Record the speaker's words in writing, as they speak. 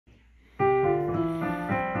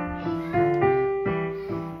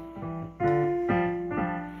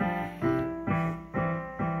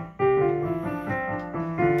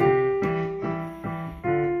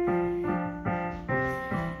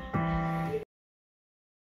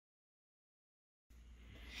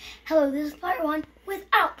Hello, this is Player1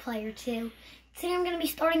 without Player2. Today I'm going to be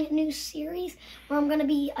starting a new series where I'm going to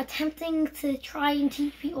be attempting to try and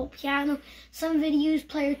teach people piano. Some videos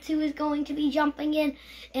Player2 is going to be jumping in,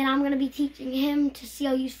 and I'm going to be teaching him to see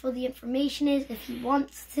how useful the information is if he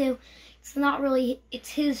wants to. It's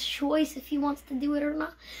his choice if he wants to do it or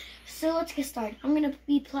not. So let's get started. I'm going to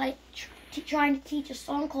be trying to teach a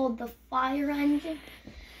song called The Fire Engine.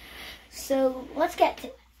 So let's get to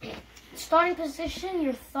it. Starting position,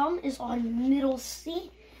 your thumb is on middle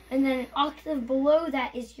C, and then an octave below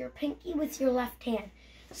that is your pinky with your left hand.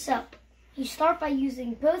 So you start by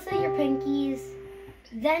using both of your pinkies,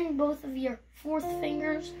 then both of your fourth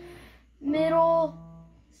fingers, middle,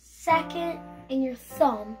 second, and your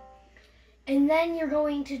thumb. And then you're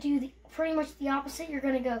going to do pretty much the opposite. You're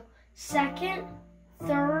going to go second,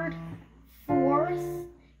 third, fourth.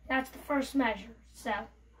 That's the first measure.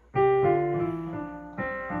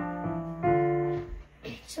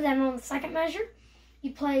 So then on the second measure,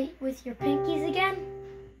 you play with your pinkies again.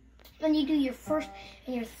 Then you do your first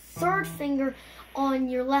and your third finger on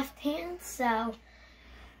your left hand.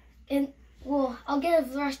 I'll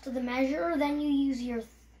give the rest of the measure. Then you use your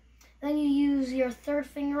third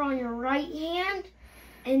finger on your right hand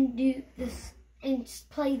and do this and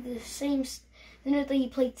play the same note that you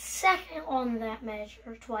played second on that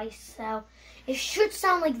measure twice. So it should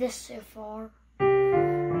sound like this so far.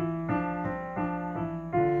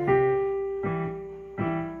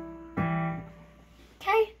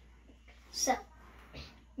 So,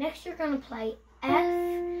 next you're going to play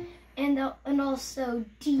F and also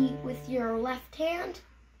D with your left hand.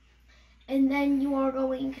 And then you are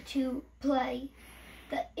going to play,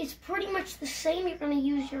 it's pretty much the same. You're going to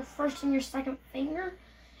use your first and your second finger.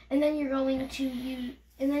 And then you're going to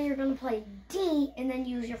play D and then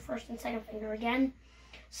use your first and second finger again.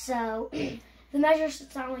 So, the measure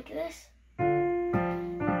should sound like this.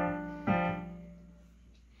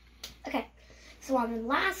 So on the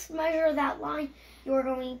last measure of that line, you're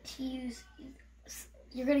going to use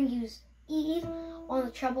E on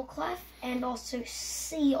the treble clef and also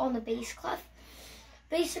C on the bass clef.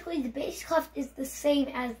 Basically, the bass clef is the same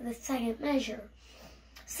as the second measure.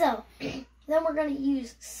 So then we're going to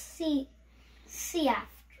use C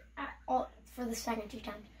for the second two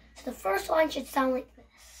times. So the first line should sound like this.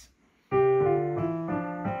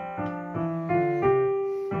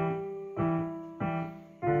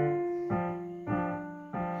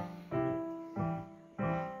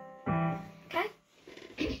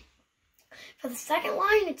 For the second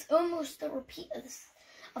line, it's almost a repeat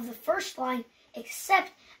of the first line,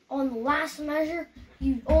 except on the last measure,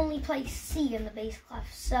 you only play C in the bass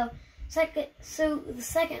clef. So the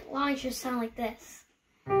second line should sound like this.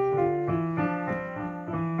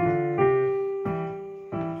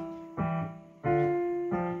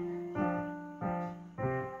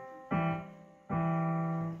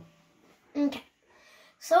 Okay.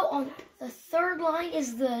 So on the third line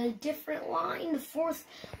is the different line. The fourth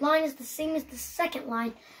line is the same as the second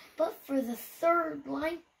line. But for the third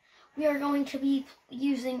line, we are going to be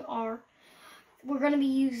using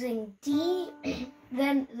D,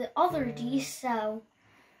 then the other D. So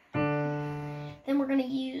then we're going to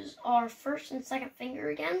use our first and second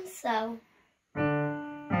finger again. So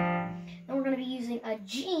then we're going to be using a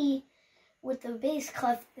G with the bass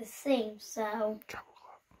clef the same. So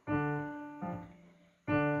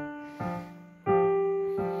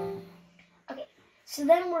So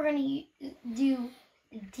then we're going to do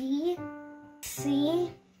D, C,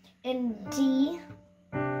 and D.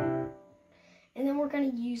 And then we're going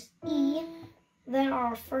to use E, then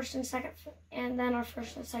our first and second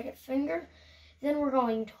finger. Then we're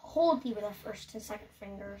going to hold D with our first and second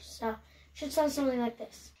fingers. So it should sound something like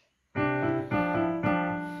this.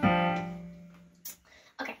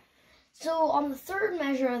 Okay. So on the third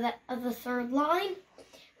measure of the third line,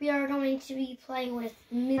 we are going to be playing with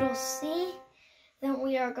middle C. Then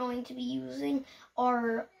we are going to be using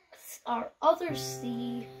our other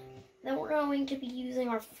C. Then we're going to be using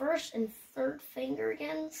our first and third finger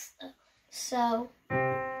again. So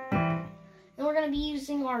then we're going to be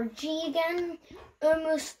using our G again,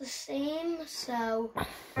 almost the same. So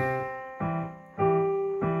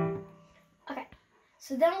okay.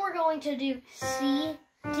 So then we're going to do C,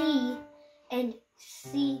 D, and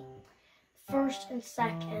C first and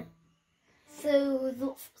second. So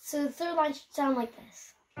the third line should sound like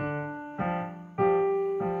this.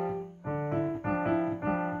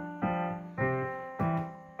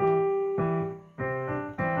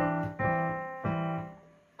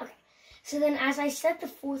 Okay, so then as I said, the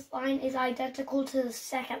fourth line is identical to the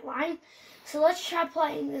second line. So let's try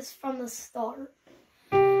playing this from the start.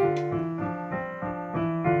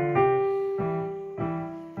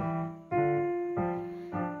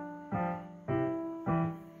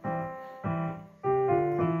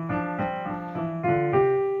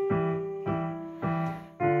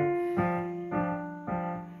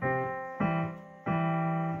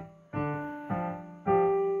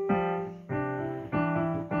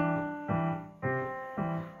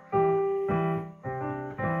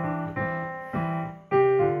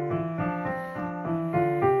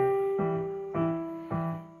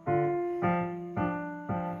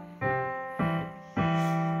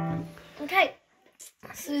 Okay,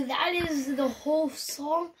 so that is the whole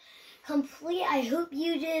song complete. I hope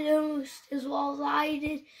you did almost as well as I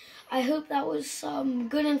did. I hope that was some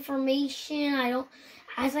good information.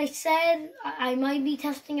 As I said, I might be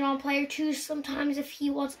testing it on Player 2 sometimes if he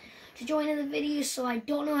wants to join in the video, so I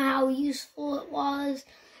don't know how useful it was.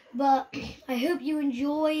 But I hope you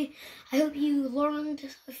enjoy. I hope you learned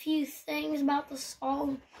a few things about the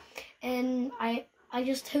song, and I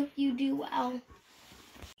just hope you do well.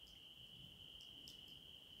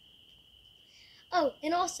 Oh,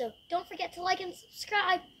 and also, don't forget to like and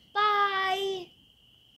subscribe. Bye!